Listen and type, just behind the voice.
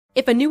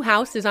If a new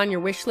house is on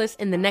your wish list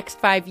in the next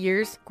 5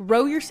 years,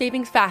 grow your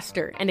savings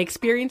faster and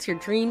experience your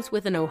dreams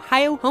with an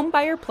Ohio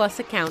Homebuyer Plus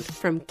account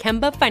from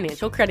Kemba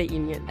Financial Credit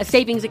Union. A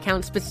savings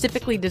account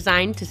specifically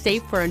designed to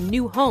save for a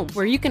new home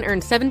where you can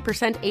earn 7%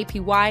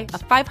 APY,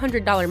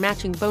 a $500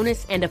 matching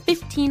bonus, and a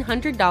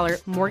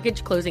 $1,500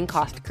 mortgage closing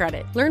cost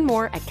credit. Learn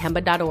more at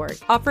Kemba.org.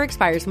 Offer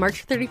expires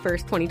March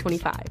 31st,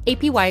 2025.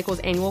 APY equals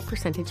annual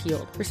percentage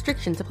yield.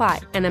 Restrictions apply.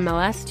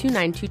 NMLS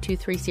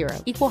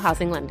 292230. Equal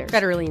housing lender.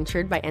 Federally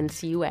insured by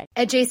NCUA.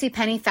 At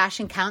JCPenney,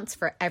 fashion counts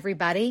for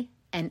everybody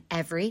and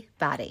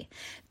everybody.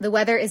 The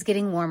weather is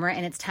getting warmer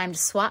and it's time to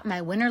swap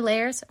my winter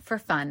layers for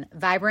fun,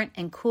 vibrant,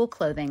 and cool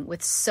clothing.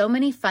 With so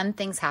many fun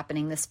things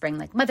happening this spring,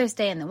 like Mother's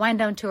Day and the Wind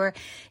Down Tour,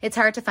 it's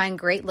hard to find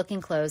great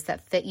looking clothes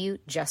that fit you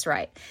just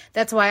right.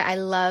 That's why I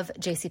love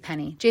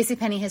JCPenney.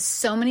 JCPenney has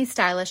so many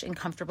stylish and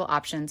comfortable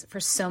options for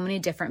so many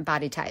different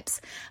body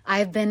types.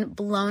 I've been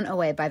blown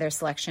away by their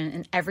selection,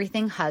 and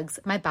everything hugs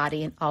my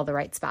body in all the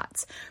right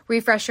spots.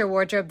 Refresh your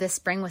wardrobe this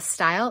spring with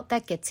style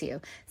that gets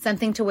you.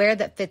 Something to wear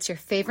that fits your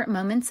favorite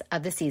moments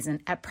of the season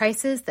at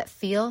prices that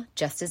feel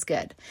just as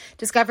good.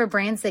 Discover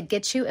brands that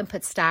get you and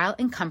put style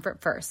and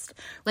comfort first,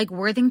 like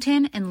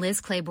Worthington and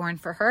Liz Claiborne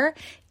for her,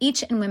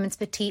 each in women's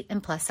petite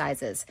and plus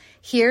sizes.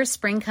 Here,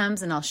 spring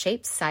comes in all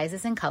shapes,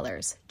 sizes, and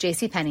colors.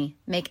 JCPenney,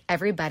 make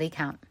everybody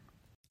count.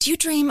 Do you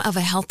dream of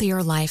a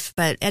healthier life,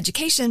 but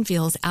education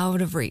feels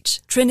out of reach?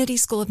 Trinity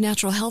School of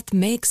Natural Health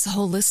makes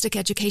holistic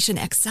education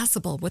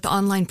accessible with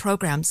online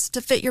programs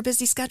to fit your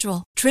busy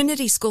schedule.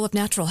 Trinity School of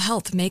Natural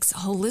Health makes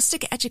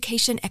holistic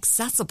education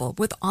accessible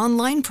with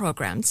online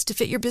programs to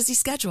fit your busy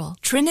schedule.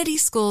 Trinity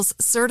School's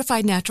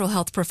Certified Natural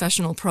Health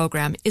Professional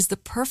Program is the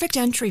perfect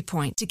entry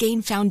point to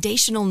gain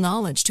foundational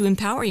knowledge to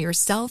empower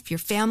yourself, your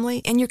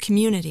family, and your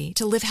community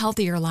to live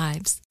healthier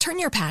lives. Turn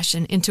your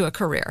passion into a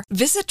career.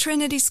 Visit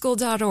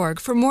trinityschool.org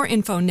for more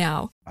info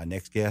now. Our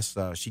next guest,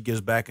 she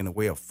gives back in the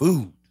way of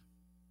food.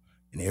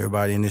 And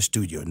everybody in the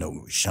studio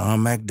knows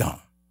Sean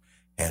McDonald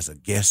has a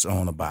guest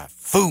on about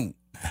food.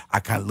 I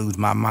kind of lose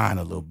my mind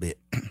a little bit.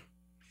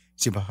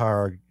 She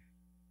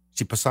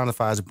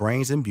personifies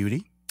brains and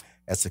beauty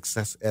as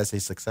a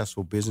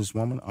successful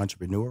businesswoman,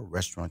 entrepreneur,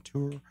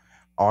 restaurateur,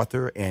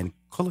 author, and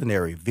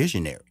culinary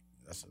visionary.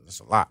 That's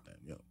a lot.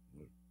 You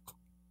know,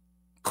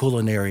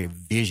 culinary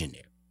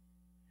visionary.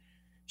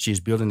 She is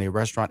building a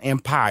restaurant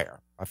empire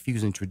by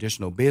fusing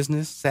traditional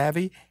business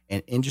savvy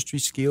and industry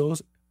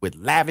skills with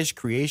lavish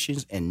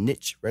creations and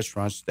niche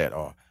restaurants that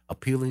are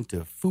appealing to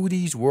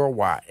foodies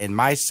worldwide. And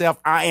myself,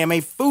 I am a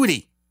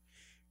foodie.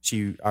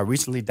 She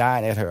recently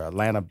dined at her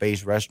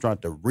Atlanta-based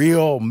restaurant, the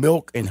Real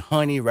Milk and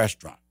Honey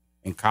Restaurant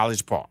in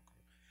College Park.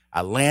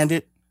 I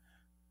landed,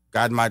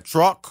 got in my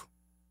truck,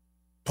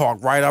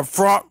 parked right up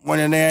front,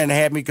 went in there and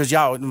had me, because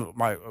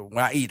when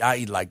I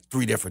eat like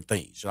 3 different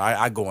things. So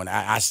I go and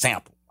I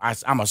sample.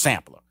 I'm a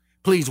sampler.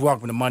 Please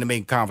welcome to Money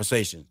Making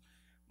Conversations,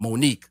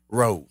 Monique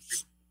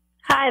Rose.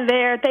 Hi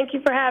there. Thank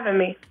you for having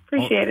me.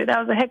 Appreciate it. That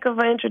was a heck of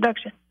an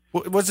introduction.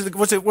 Was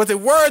it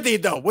worthy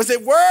though? Was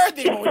it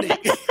worthy,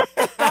 Monique?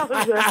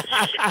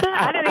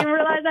 I didn't even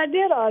realize I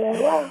did all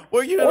that. Wow.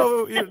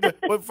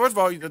 Well, first of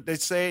all, they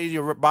say in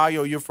your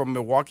bio you're from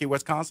Milwaukee,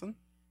 Wisconsin.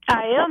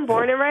 I am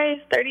born and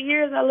raised. 30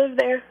 years I lived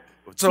there.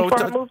 Before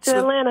I moved to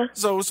Atlanta.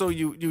 So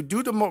you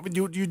do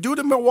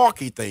the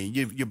Milwaukee thing.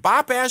 You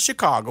bypass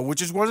Chicago,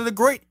 which is one of the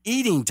great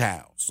eating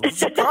towns. So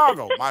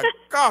Chicago, my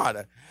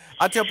God,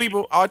 I tell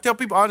people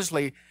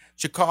honestly,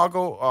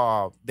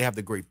 Chicago, they have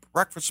the great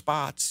breakfast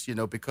spots,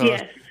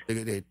 because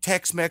the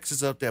Tex-Mex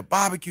is up there,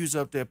 barbecue's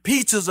up there,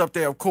 pizza's up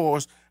there, of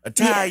course,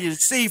 Italian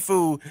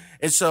seafood.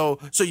 And so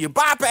you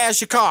bypass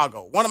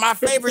Chicago, one of my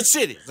favorite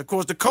cities. Of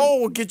course, the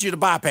cold will get you to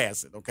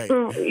bypass it, okay?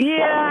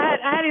 Yeah,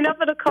 I had enough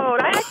of the cold.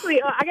 I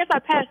actually, I guess I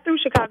passed through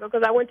Chicago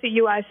because I went to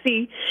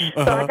UIC.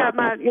 So I got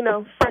my,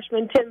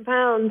 freshman 10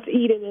 pounds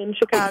eating in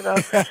Chicago.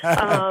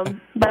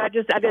 But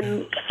I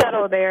didn't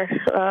settle there.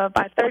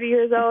 By 30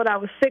 years old, I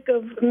was sick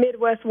of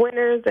Midwest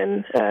winters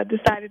and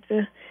decided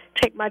to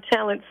take my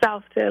talent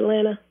south to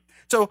Atlanta.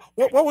 So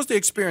what was the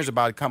experience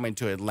about coming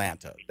to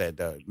Atlanta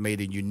that made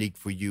it unique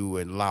for you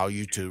and allow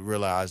you to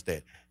realize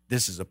that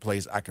this is a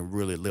place I can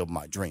really live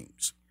my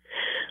dreams?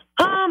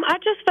 I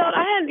just felt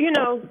I had,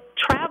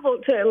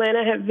 traveled to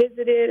Atlanta, had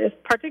visited,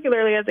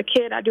 particularly as a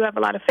kid. I do have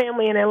a lot of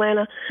family in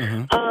Atlanta.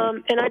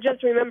 Mm-hmm. And I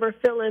just remember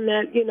feeling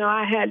that,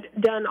 I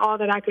had done all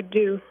that I could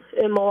do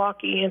in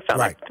Milwaukee and felt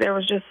like there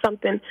was just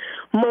something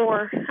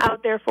more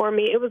out there for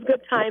me. It was a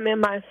good time, and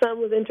my son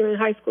was entering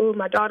high school.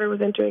 My daughter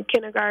was entering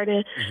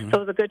kindergarten, so it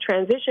was a good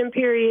transition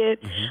period.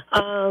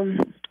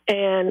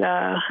 And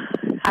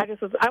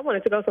I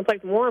wanted to go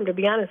someplace warm, to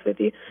be honest with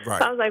you. Right.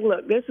 So I was like,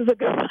 look, this is a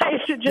good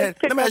place to just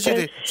pick up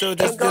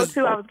and go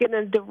to. I was getting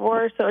a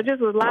divorce, so it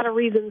just was a lot of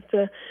reasons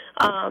to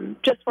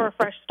just for a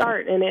fresh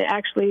start. And it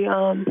actually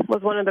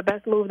was one of the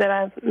best moves that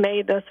I've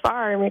made thus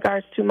far in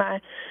regards to my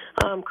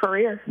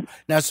career.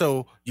 Now,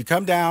 so you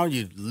come down,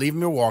 you leave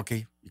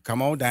Milwaukee, you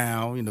come on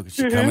down, because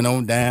you're coming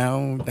on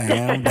down,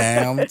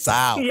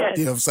 south. Yes.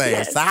 You know what I'm saying?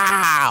 Yes.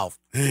 South.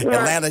 Right.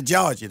 Atlanta,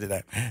 Georgia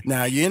today.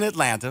 Now, you're in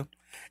Atlanta.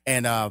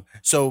 And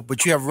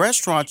but you have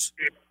restaurants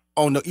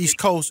on the East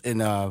Coast in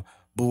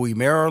Bowie,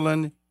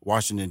 Maryland,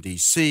 Washington,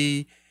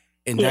 D.C.,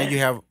 and now you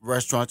have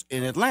restaurants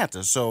in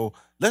Atlanta. So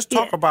let's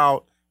talk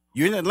about,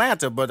 you're in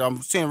Atlanta, but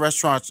I'm seeing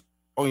restaurants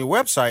on your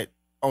website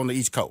on the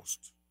East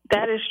Coast.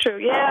 That is true.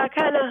 Yeah, I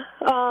kind of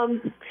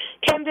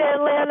came to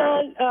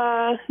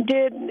Atlanta,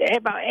 did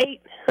about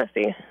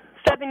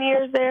 7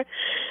 years there,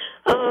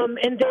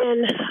 and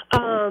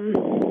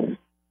then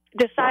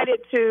decided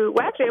to,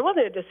 well, actually, it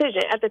wasn't a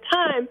decision. At the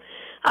time,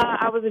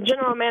 I was a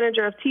general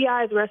manager of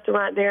T.I.'s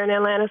restaurant there in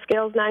Atlanta,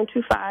 Scales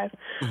 925.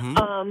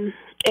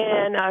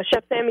 And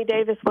Chef Sammy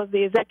Davis was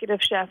the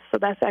executive chef, so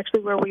that's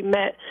actually where we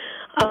met.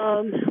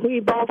 We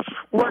both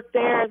worked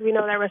there. As we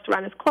know, that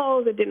restaurant is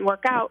closed. It didn't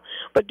work out.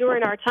 But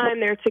during our time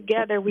there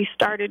together, we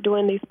started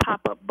doing these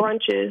pop-up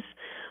brunches.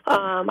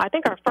 I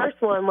think our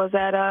first one was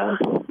at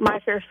My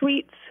Fair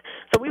Sweets.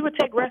 So we would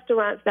take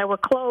restaurants that were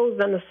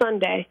closed on a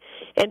Sunday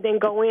and then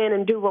go in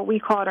and do what we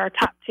called our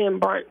top 10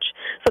 brunch.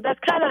 So that's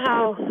kind of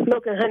how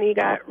Milk and Honey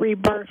got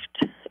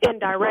rebirthed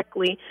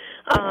indirectly,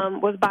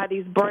 was by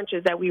these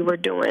brunches that we were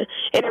doing.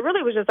 And it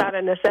really was just out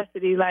of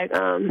necessity. Like,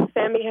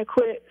 Sammy had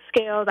quit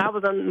Scales. I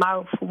was on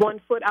my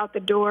 1 foot out the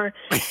door.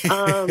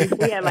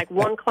 We had like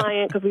one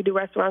client because we do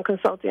restaurant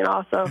consulting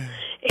also.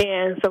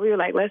 And so we were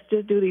like, let's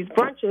just do these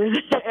brunches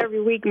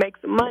every week, make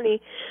some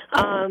money.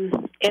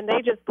 And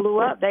they just blew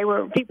up.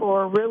 People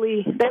were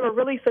really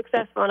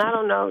successful. And I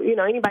don't know,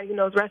 anybody who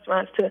knows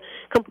restaurants, to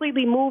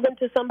completely move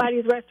into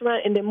somebody's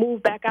restaurant and then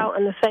move back out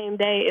on the same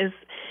day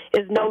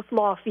is no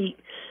small feat.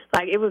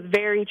 Like, it was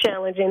very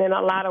challenging and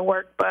a lot of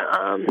work, but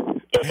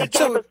it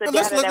gave us the data that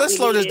let's we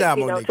slow this needed, down,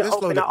 Monique. to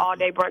open an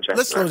all-day brunch restaurant.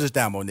 Let's slow this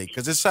down, Monique,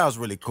 because it sounds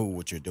really cool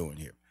what you're doing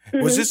here.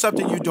 Was this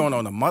something you're doing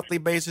on a monthly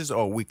basis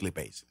or a weekly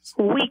basis?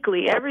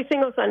 Weekly, every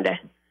single Sunday.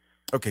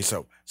 Okay,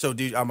 so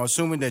I'm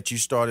assuming that you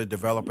started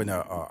developing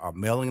a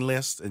mailing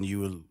list, and you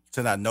will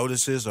send out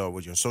notices, or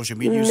with your social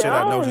media you send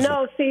out notices?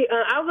 No. See,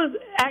 I was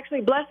actually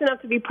blessed enough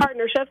to be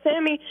partner. Chef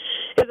Sammy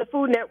is a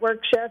Food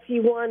Network chef. He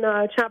won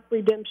Chop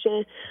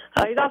Redemption.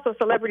 He's also a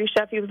celebrity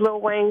chef. He was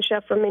Lil Wayne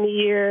chef for many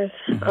years.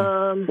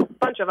 A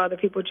bunch of other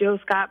people, Jill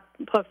Scott,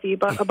 Puffy,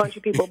 a bunch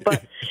of people,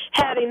 but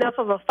had enough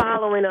of a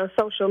following on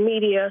social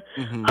media.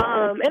 And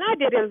I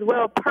did as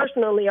well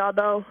personally,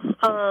 although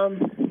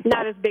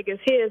not as big as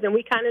his. And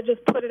we kind of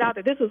just put it out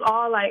there. This was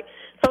all like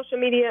social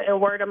media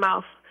and word of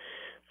mouth.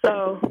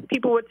 So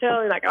people would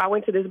tell me, like, I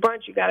went to this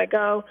brunch, you got to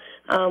go.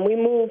 We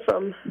moved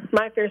from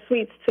My Fair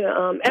Sweets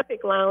to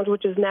Epic Lounge,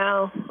 which is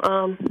now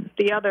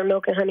the other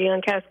Milk and Honey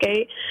on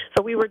Cascade.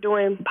 So we were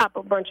doing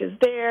pop-up brunches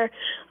there,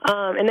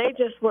 and they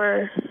just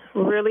were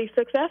really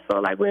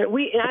successful. Like,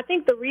 and I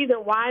think the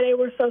reason why they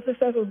were so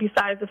successful,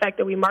 besides the fact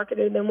that we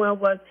marketed them well,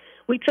 was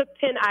we took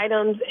 10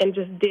 items and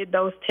just did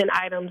those 10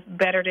 items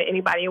better than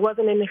anybody. It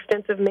wasn't an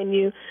extensive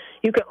menu.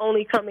 You could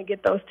only come and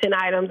get those 10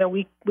 items, and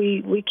we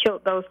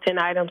killed those 10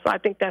 items. So I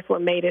think that's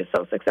what made it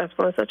so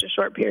successful in such a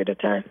short period of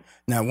time.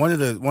 Now, one of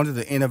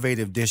the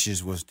innovative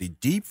dishes was the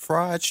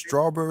deep-fried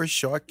strawberry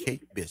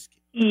shortcake biscuit.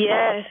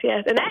 Yes,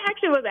 and that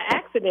actually was an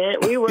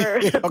accident. We were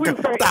Stop.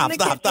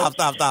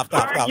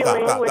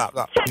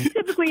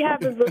 Typically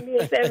happens when me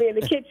and Sammy in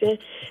the kitchen,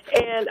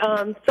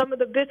 and some of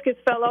the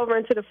biscuits fell over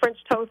into the French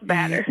toast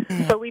batter.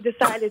 So we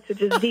decided to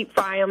just deep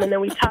fry them, and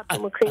then we topped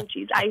them with cream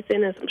cheese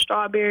icing and some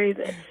strawberries,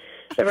 and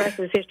the rest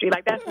is history.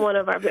 Like, that's one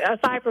of our,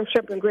 aside from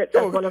shrimp and grits,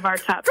 that's one of our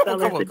top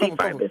sellers, the deep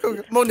fried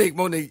biscuits.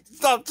 Monique,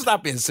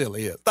 stop being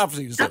silly here. Stop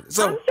being silly.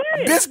 So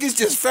biscuits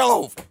just fell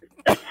over.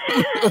 That's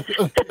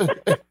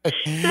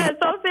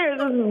so serious.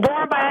 It was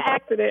born by an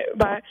accident,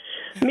 by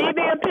me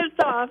being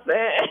pissed off.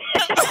 I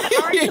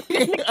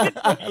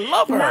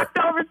love her. Knocked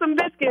over some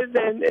biscuits,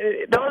 and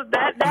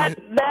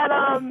that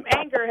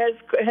anger has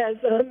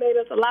made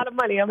us a lot of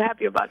money. I'm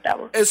happy about that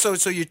one. And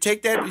so you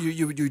take that,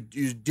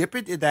 you dip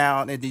it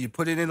down, and then you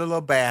put it in a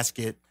little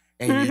basket,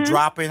 and you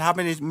drop it. How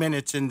many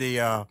minutes in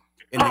the?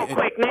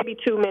 Quick, maybe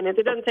 2 minutes.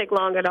 It doesn't take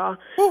long at all.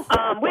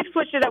 We've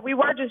switched it up. We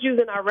were just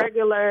using our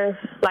regular,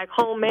 like,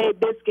 homemade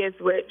biscuits,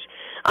 which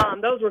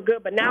those were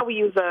good. But now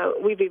we've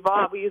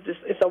evolved. We use this.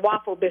 It's a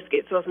waffle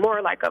biscuit, so it's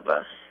more like of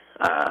a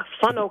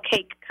funnel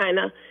cake kind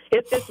of.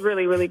 It's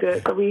really, really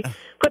good. So we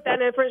put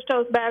that in French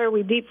toast batter.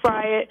 We deep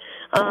fry it.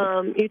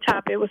 You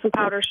top it with some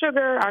powdered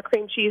sugar, our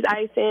cream cheese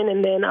icing,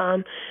 and then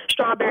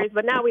strawberries.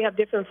 But now we have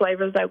different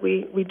flavors. Like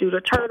we do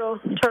the turtle,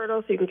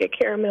 so you can get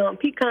caramel and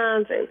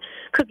pecans and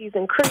cookies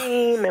and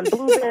cream and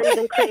blueberries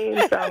and cream.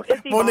 So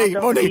it's evolved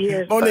over the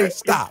years. Monique,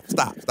 stop.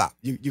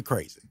 You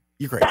crazy.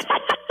 You crazy.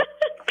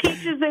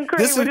 Peaches and cream.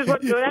 That's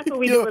what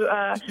we do.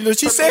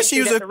 She said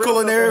she was a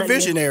culinary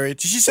visionary.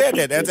 She said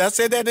that. I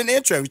said that in the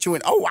intro. She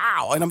went, "Oh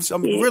wow!" And I'm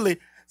really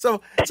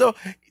so.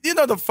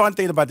 The fun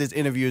thing about this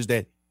interview is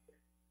that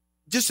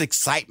just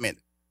excitement,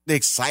 the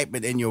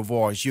excitement in your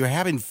voice. You're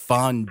having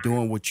fun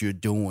doing what you're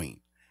doing.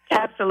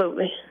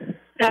 Absolutely.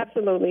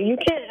 You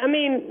can't. I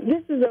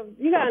mean,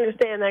 you gotta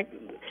understand. Like,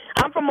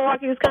 I'm from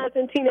Milwaukee,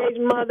 Wisconsin, teenage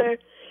mother.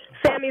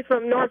 Sammy's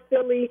from North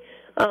Philly,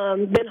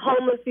 been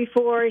homeless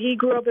before. He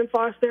grew up in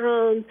foster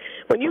homes.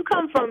 When you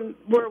come from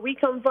where we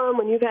come from,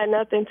 when you've had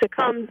nothing, to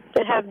come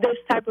and have this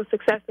type of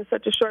success in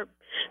such a short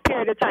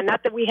period of time,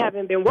 not that we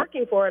haven't been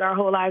working for it our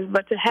whole lives,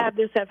 but to have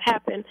this have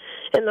happened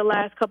in the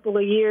last couple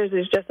of years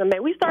is just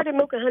amazing. We started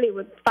Milk and Honey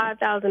with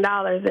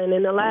 $5,000, and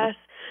in the last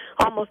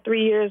almost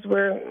 3 years,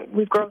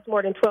 we've grossed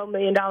more than $12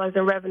 million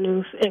in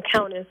revenues and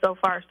counting so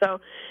far. So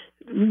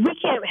we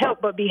can't help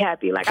but be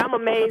happy. Like, I'm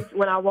amazed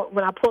when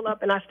I pull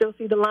up and I still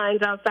see the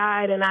lines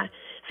outside, and I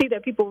see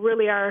that people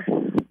really are,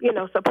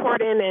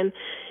 supporting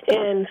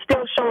and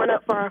still showing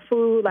up for our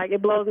food. Like,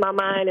 it blows my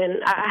mind,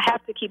 and I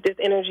have to keep this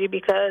energy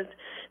because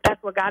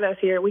that's what got us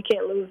here. We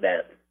can't lose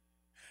that.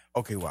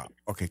 Okay, wow.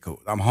 Okay,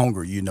 cool. I'm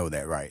hungry. You know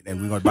that, right?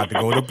 And we're about to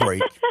go to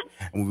break.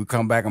 And when we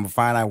come back, I'm going to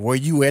find out where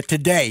you at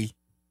today.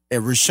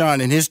 And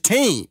Rushion and his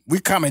team, we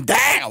coming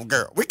down,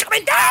 girl. We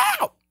coming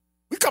down.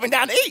 We coming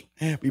down to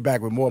eat. Be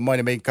back with more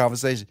Money Making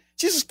Conversation.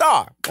 She's a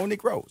star,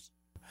 Monique Rose.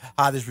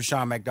 Hi, this is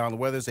Rushion McDonald.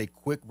 Whether it's a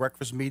quick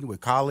breakfast meeting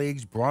with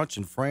colleagues, brunch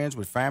and friends,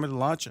 with family,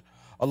 lunch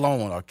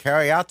alone, or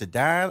carry out to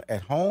dine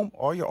at home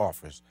or your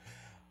office,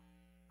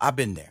 I've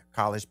been there.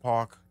 College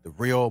Park, the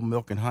Real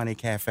Milk and Honey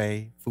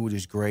Cafe. Food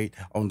is great.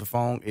 On the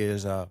phone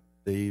is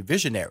the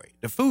visionary,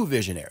 the food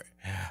visionary.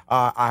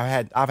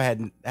 I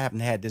haven't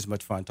had this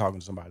much fun talking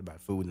to somebody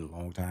about food in a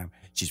long time.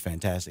 She's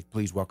fantastic.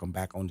 Please welcome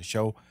back on the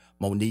show,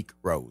 Monique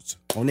Rose.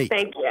 Monique.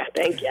 Thank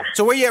you.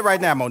 So where you at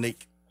right now,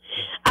 Monique?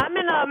 I'm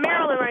in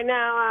Maryland right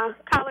now, our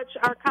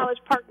College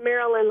Park,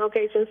 Maryland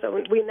location.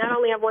 So we not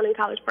only have one in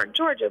College Park,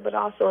 Georgia, but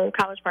also in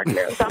College Park,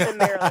 Maryland. So I'm in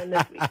Maryland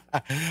this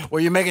week. Well,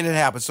 you're making it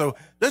happen. So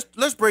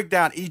let's break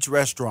down each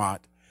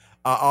restaurant.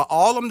 Are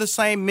all of them the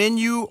same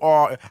menu?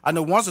 Or I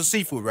know one's a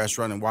seafood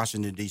restaurant in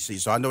Washington, D.C.,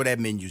 so I know that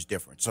menu's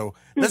different. So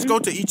let's go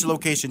to each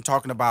location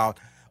talking about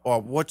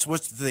what's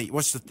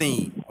the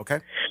theme, okay?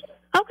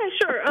 Okay,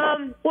 sure.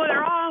 Well,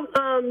 they're all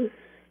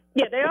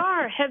they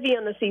are heavy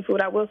on the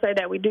seafood. I will say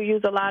that we do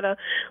use a lot of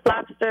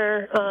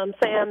lobster,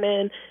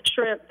 salmon,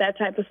 shrimp, that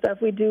type of stuff.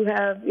 We do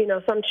have,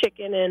 some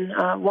chicken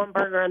and one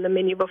burger on the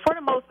menu, but for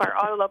the most part,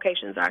 all the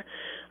locations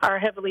are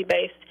heavily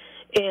based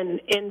in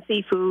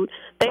seafood.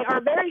 They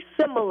are very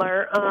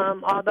similar,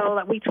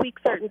 although we tweak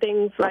certain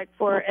things. Like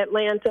for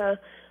Atlanta,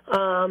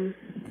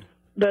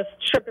 the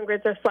shrimp and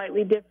grits are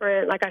slightly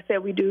different. Like I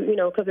said, we do,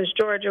 because it's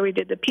Georgia, we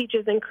did the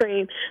peaches and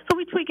cream. So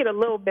we tweak it a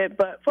little bit,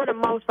 but for the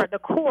most part, the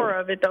core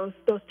of it, those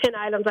 10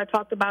 items I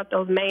talked about,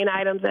 those main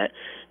items that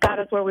got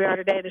us where we are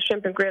today, the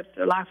shrimp and grits,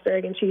 the lobster,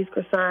 egg and cheese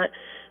croissant,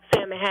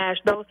 salmon hash,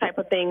 those type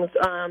of things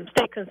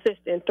stay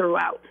consistent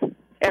throughout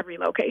every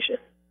location.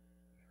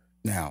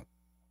 Now,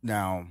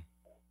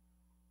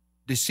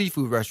 the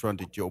seafood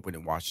restaurant that you opened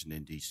in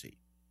Washington, D.C.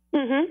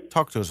 Mm-hmm.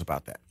 Talk to us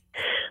about that.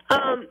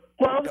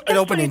 Well, it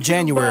opened in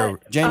January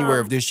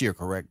of this year,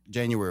 correct?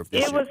 January of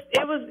this year.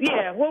 It was,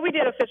 yeah. Well, we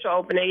did official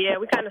opening, yeah.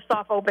 We kind of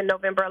soft opened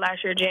November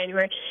last year,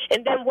 January.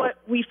 And then what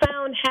we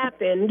found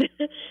happened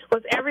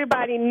was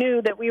everybody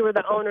knew that we were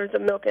the owners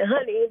of Milk and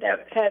Honey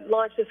that had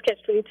launched this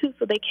Catch-22.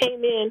 So they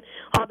came in,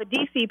 all the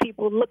D.C.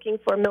 people looking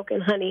for Milk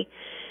and Honey,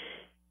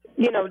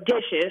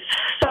 dishes.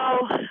 So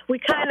we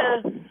kind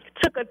of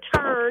took a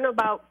turn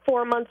about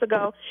 4 months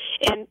ago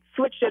and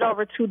switched it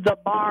over to the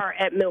bar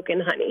at Milk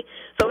and Honey.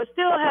 So it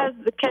still has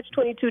the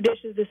Catch-22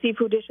 dishes, the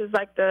seafood dishes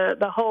like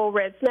the whole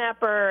red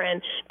snapper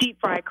and deep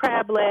fried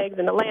crab legs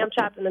and the lamb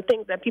chops and the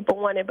things that people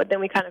wanted, but then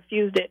we kind of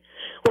fused it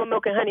with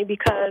Milk and Honey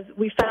because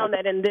we found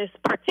that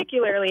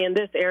particularly in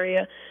this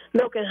area,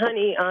 Milk and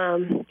Honey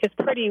is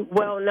pretty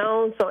well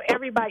known. So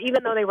everybody,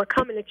 even though they were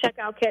coming to check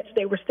out Catch,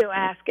 they were still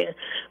asking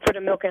for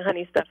the Milk and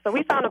Honey stuff. So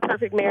we found a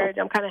perfect marriage.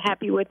 I'm kind of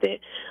happy with it.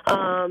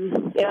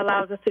 It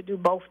allows us to do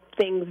both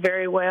things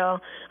very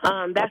well.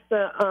 That's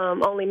the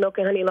only Milk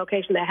and Honey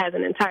location that has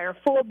an entire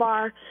full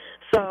bar.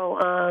 So,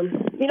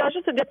 it's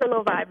just a different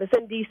little vibe. It's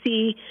in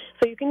D.C.,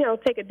 so you can,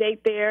 take a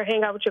date there,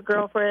 hang out with your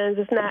girlfriends.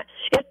 It's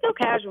still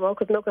casual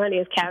because Milk and Honey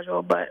is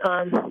casual, but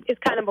it's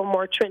kind of a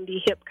more trendy,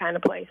 hip kind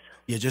of place.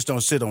 Yeah, just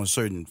don't sit on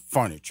certain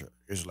furniture.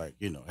 It's like,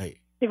 hey.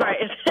 Right.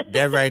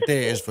 That right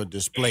there is for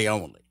display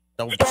only.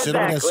 Don't sit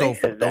on that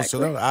sofa. Exactly. Don't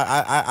sit on.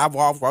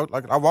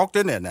 I walked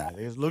in there now.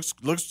 It looks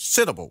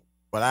sittable,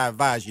 but I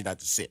advise you not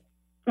to sit.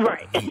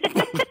 Right.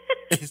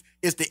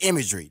 It's the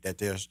imagery that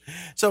there's.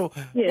 So,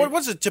 yeah.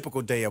 What's a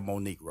typical day of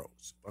Monique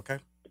Rose? Okay.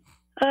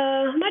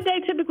 My day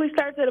typically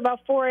starts at about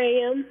 4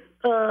 a.m.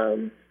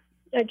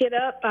 I get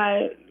up,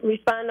 I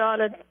respond to all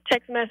the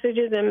text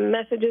messages and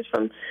messages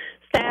from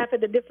staff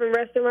at the different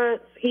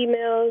restaurants,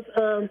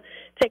 emails,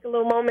 take a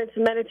little moment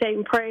to meditate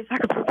and pray so I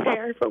can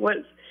prepare for what's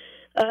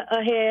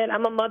ahead.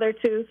 I'm a mother,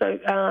 too, so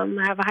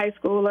I have a high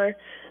schooler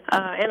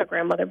and a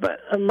grandmother, but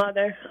a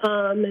mother,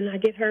 and I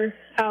get her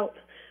out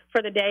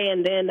for the day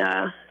and then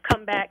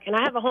come back. And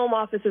I have a home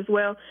office as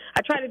well.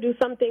 I try to do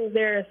some things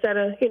there instead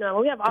of,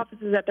 we have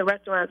offices at the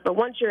restaurants, but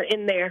once you're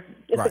in there,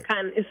 it's right.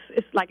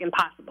 It's like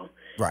impossible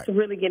to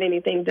really get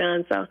anything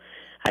done. So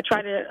I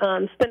try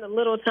to spend a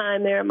little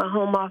time there at my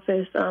home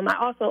office. I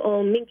also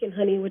own Mink and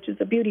Honey, which is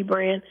a beauty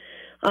brand.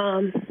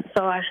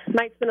 So I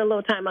might spend a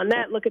little time on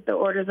that, look at the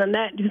orders on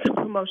that, do some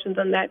promotions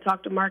on that,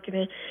 talk to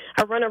marketing.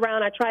 I run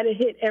around. I try to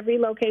hit every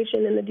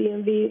location in the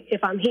DMV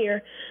if I'm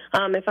here.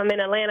 If I'm in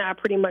Atlanta, I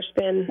pretty much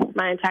spend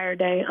my entire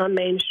day on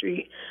Main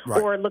Street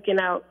or looking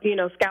out,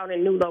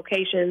 scouting new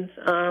locations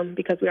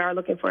because we are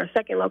looking for a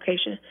second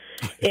location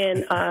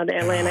in the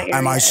Atlanta area.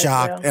 Am I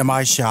shocked? Am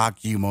I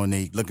shocked, you,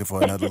 Monique, looking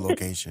for another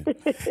location?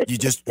 You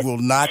just will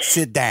not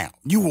sit down.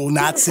 You will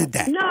not sit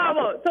down. No, I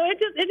won't. So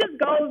it just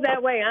goes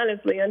that way,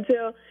 honestly,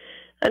 until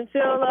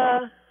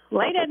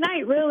late at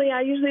night, really.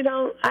 I usually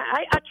don't.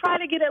 I try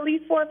to get at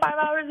least 4 or 5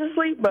 hours of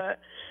sleep, but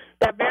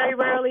that very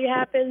rarely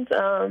happens.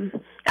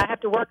 I have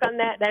to work on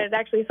that. That is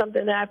actually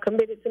something that I've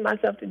committed to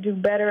myself to do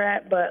better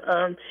at. But,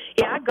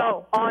 I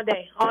go all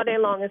day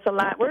long. It's a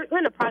lot. We're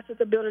in the process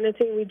of building a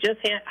team. We just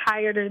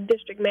hired a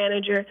district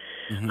manager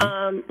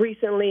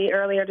recently,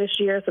 earlier this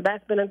year, so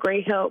that's been a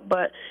great help.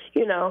 But,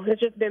 it's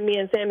just been me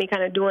and Sammy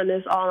kind of doing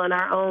this all on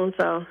our own.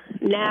 So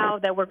now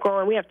that we're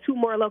growing, we have 2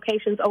 more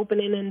locations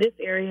opening in this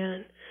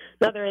area,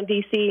 another in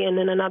D.C. and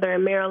then another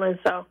in Maryland.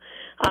 So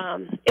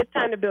it's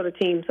time to build a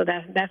team. So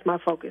that's my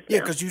focus now.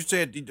 Yeah, because you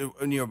said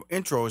in your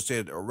intro, it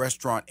said a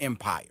restaurant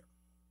empire.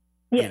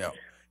 Yeah.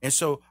 And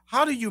so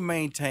how do you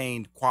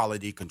maintain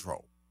quality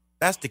control?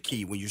 That's the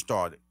key when you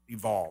start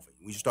evolving.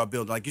 When you start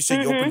building, like you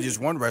said, you opened this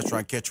one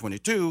restaurant, Catch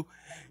 22.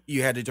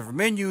 You had a different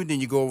menu. Then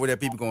you go over there,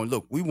 people going,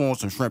 look, we want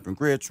some shrimp and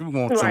grits. We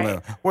want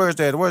some, where's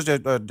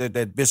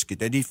that biscuit,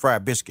 that deep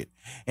fried biscuit?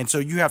 And so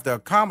you have to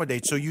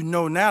accommodate. So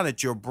now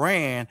that your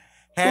brand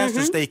has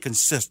to stay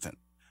consistent.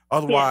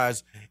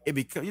 Otherwise, it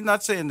becomes, you're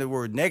not saying the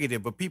word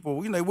negative, but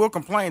people, they will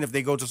complain if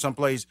they go to some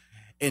place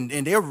and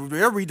they'll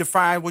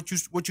redefine what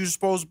you're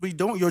supposed to be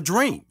doing, your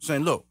dream.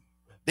 Saying, look,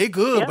 they're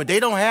good, but they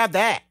don't have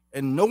that.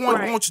 And no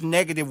one wants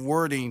negative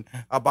wording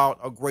about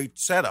a great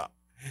setup.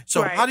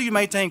 So how do you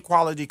maintain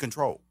quality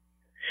control?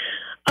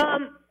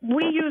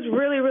 We use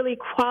really, really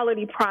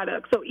quality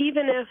products. So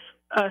even if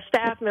a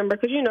staff member,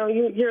 because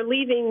you're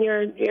leaving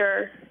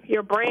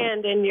your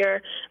brand and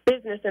your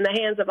business in the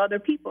hands of other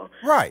people.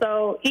 Right.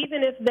 So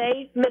even if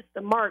they miss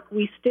the mark,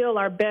 we still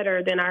are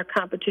better than our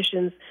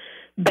competition's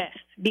best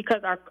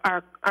because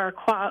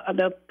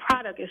the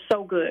product is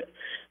so good.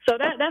 So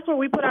that's where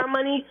we put our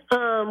money.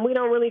 We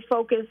don't really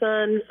focus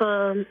on,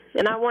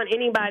 and I want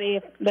anybody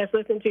that's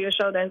listening to your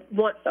show that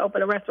wants to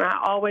open a restaurant,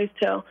 I always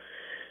tell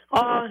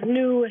all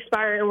new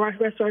aspiring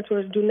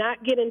restaurateurs, do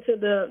not get into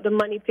the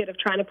money pit of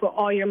trying to put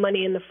all your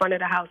money in the front of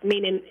the house,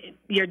 meaning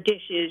your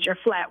dishes, your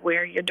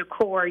flatware, your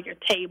decor, your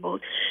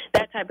tables,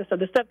 that type of stuff.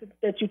 The stuff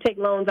that you take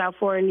loans out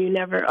for and you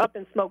never up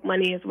and smoke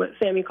money is what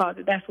Sammy calls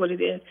it. That's what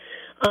it is.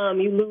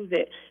 You lose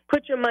it.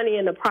 Put your money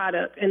in the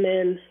product, and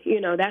then,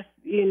 that's,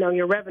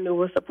 your revenue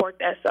will support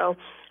that. So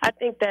I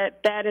think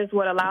that is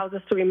what allows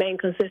us to remain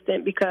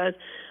consistent because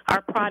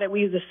our product, we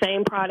use the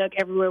same product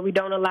everywhere. We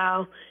don't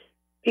allow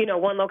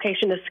one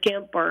location to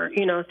skimp or,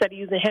 instead of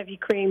using heavy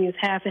cream, use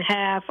half and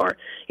half or,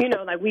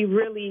 we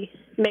really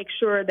make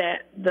sure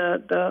that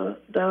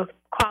the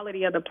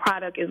quality of the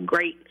product is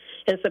great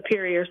and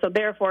superior. So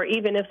therefore,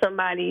 even if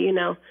somebody,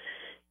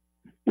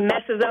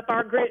 messes up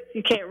our grits,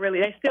 you can't really,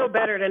 they're still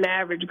better than the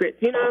average grits.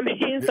 You know what I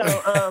mean? So,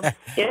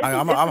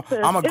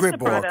 I'm a grit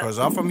boy because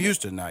I'm from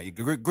Houston now.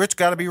 Grits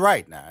got to be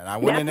right now. And I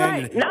went in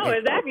there.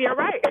 Exactly. You're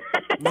right.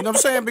 You know what I'm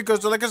saying?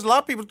 Because there's a lot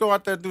of people go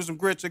out there and do some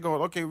grits and go,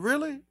 okay,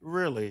 really?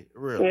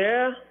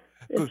 Yeah.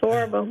 It's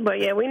horrible. But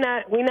yeah, we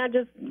not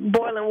just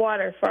boiling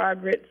water for our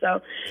grits.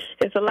 So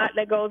it's a lot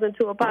that goes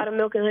into a pot of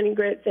milk and honey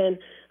grits. And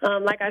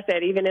like I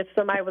said, even if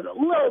somebody was a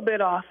little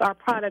bit off, our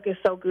product is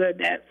so good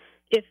that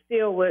it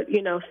still would,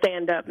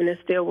 stand up and it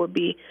still would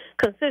be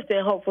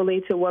consistent,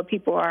 hopefully, to what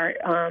people are,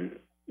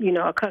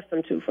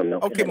 accustomed to from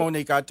milk. Okay,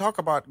 Monique, I talk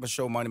about the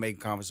show Money Making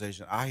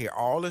Conversation. I hear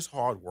all this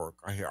hard work.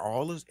 I hear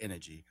all this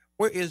energy.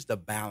 Where is the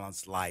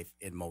balanced life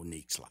in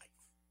Monique's life?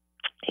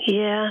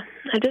 Yeah,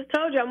 I just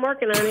told you I'm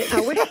working on it.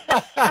 I wish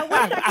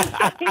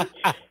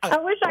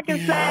I could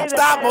say.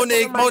 Stop,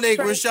 Monique. Monique,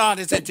 Rashawn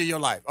is into your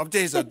life. I'm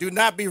telling you something. Do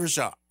not be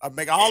Rashawn. I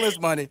make all this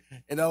money,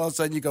 and all of a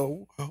sudden you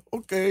go,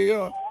 okay,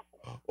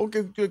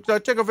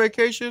 take a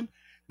vacation.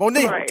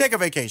 Monique, take a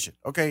vacation,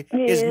 okay?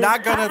 Yeah. It's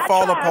not going to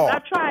fall apart. I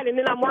tried, and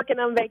then I'm working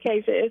on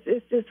vacation.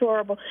 It's just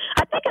horrible.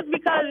 I think it's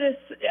because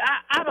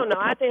I don't know.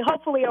 I think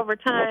hopefully over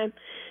time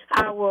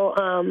I will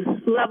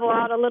level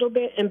out a little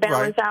bit and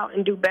balance out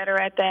and do better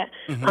at that.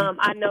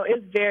 I know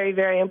it's very,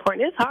 very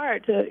important. It's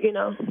hard to,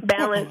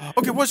 balance.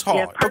 Okay, what's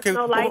hard?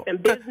 Personal life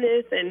and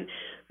business and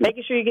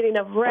making sure you're getting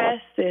enough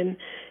rest and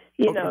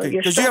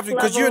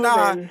because you and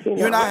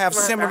I have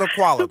similar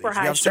qualities. We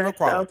have similar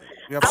qualities.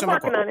 I'm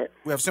working on it.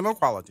 We have similar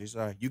qualities.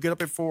 You get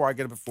up at 4, I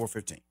get up at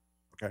 4:15.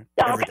 Okay.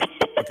 Every day.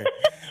 Okay.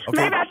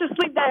 Maybe I should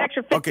sleep that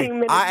extra 15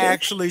 minutes. I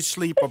actually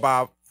sleep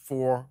about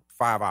 4-5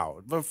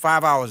 hours, but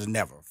 5 hours is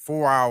never.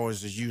 4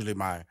 hours is usually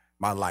my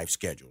life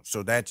schedule.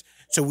 So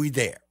we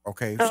there.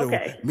 Okay. So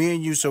me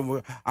and you.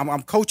 So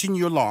I'm coaching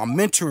you along. I'm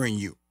mentoring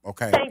you.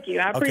 Okay. Thank you.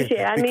 I appreciate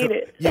it. I need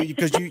it.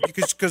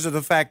 Because of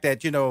the fact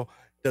that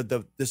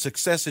the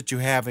success that you're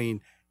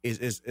having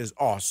is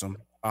awesome.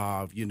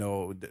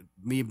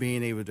 Me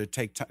being able to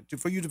take time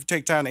for you to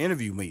take time to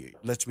interview me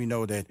lets me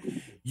know that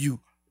you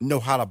know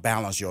how to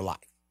balance your life.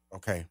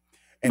 Okay.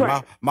 And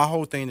Right. my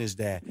whole thing is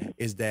that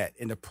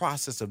in the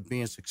process of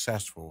being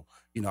successful,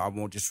 I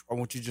want you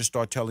to just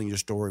start telling your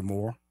story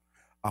more.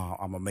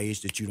 I'm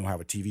amazed that you don't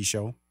have a TV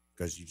show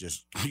because you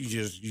just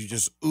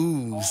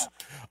ooze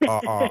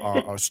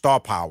star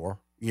power.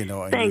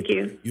 And Thank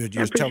you. You're I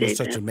just telling appreciate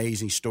such that.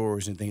 amazing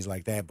stories and things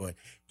like that. But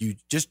you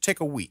just take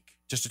a week,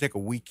 just to take a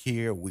week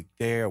here, a week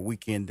there, a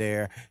weekend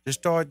there.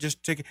 Just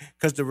take it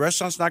because the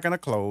restaurant's not going to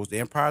close, the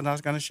Empire's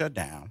not going to shut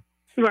down.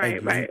 Right,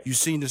 And right. you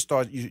seem to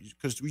start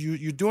because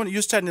you're doing it.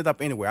 You're setting it up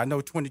anyway. I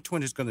know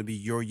 2020 is going to be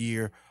your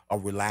year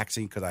of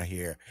relaxing because I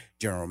hear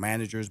general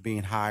managers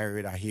being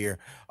hired. I hear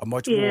a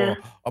much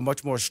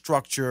more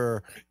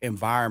structured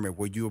environment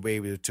where you'll be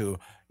able to,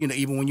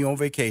 even when you're on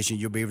vacation,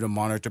 you'll be able to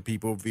monitor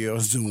people via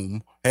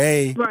Zoom.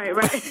 Hey, Right.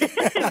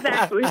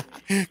 Exactly.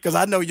 because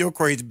I know your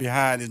crazy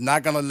behind is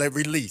not going to let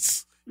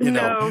release.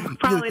 No,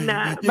 probably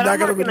not. You're But not I'm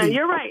gonna working on it. release.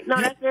 You're right. No,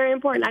 that's very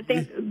important. I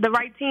think the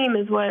right team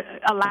is what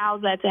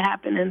allows that to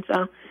happen. And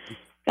so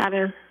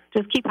gotta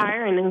just keep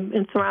hiring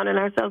and surrounding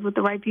ourselves with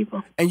the right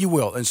people. And you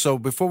will. And so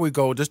before we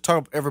go, just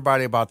talk to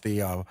everybody about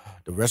the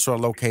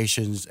restaurant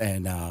locations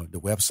and the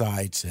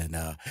websites. And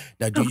now,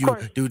 do Of you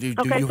course. do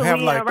Okay, you so have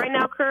we like right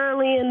now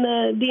currently in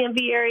the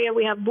DMV area,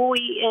 we have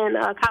Bowie in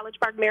College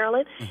Park,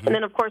 Maryland, and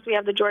then of course we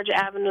have the Georgia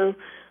Avenue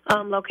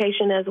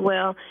location as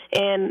well.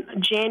 And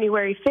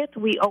January 5th,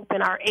 we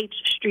open our H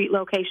Street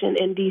location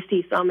in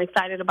D.C., so I'm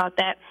excited about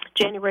that.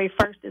 January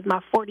 1st is my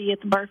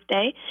 40th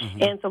birthday,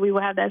 and so we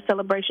will have that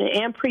celebration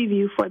and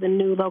preview for the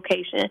new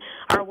location.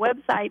 Our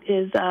website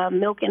is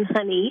Milk and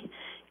Honey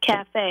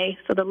Cafe,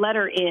 so the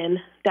letter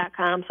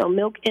N.com, so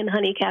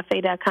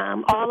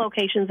milkandhoneycafe.com. All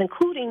locations,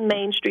 including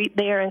Main Street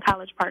there in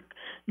College Park,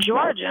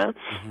 Georgia,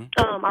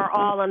 are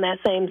all on that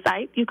same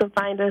site. You can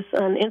find us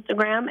on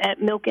Instagram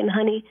at Milk and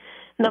Honey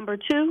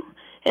 #2,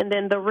 and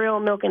then the real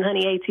Milk and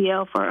Honey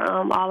ATL for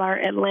all our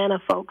Atlanta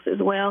folks as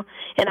well.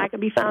 And I can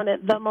be found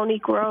at the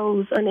Monique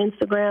Rose on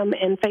Instagram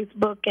and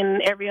Facebook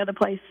and every other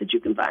place that you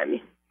can find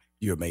me.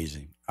 You're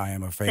amazing. I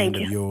am a fan Thank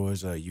of you.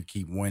 yours. You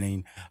keep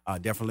winning.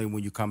 Definitely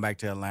when you come back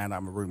to Atlanta,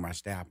 I'm going to bring my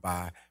staff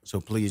by. So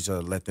please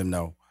let them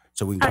know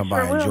so we can I come by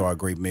sure and will. enjoy a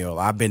great meal.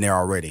 I've been there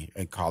already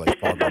in College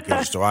Park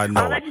location, so I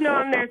know. I'll let you know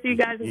I'm there so you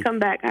guys can come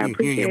back. I You and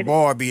appreciate your it.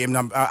 boy be.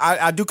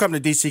 I do come to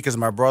DC because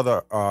my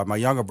brother, my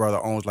younger brother,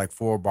 owns like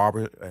 4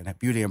 barber and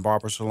beauty and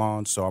barber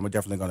salons. So I'm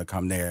definitely going to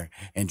come there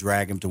and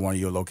drag him to one of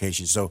your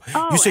locations. So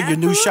Oh, you said your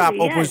new shop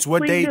absolutely. opens Yes,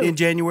 what please date do. in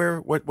January?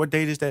 What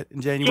date is that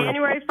in January?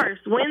 January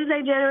 1st,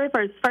 Wednesday, January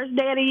 1st, first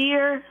day of the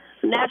year.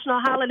 National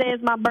holiday is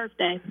my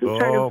birthday. I'm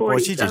turning Oh 40.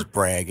 boy, she so. just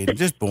bragging.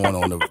 Just born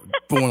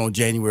on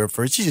January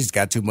 1st. She just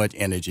got too much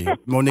energy.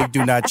 Monique,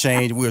 do not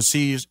change. We'll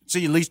see you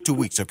at least 2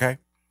 weeks. Okay.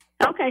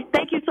 Okay,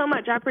 thank you so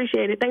much. I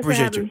appreciate it. Thanks for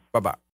Appreciate having you. me. Bye bye.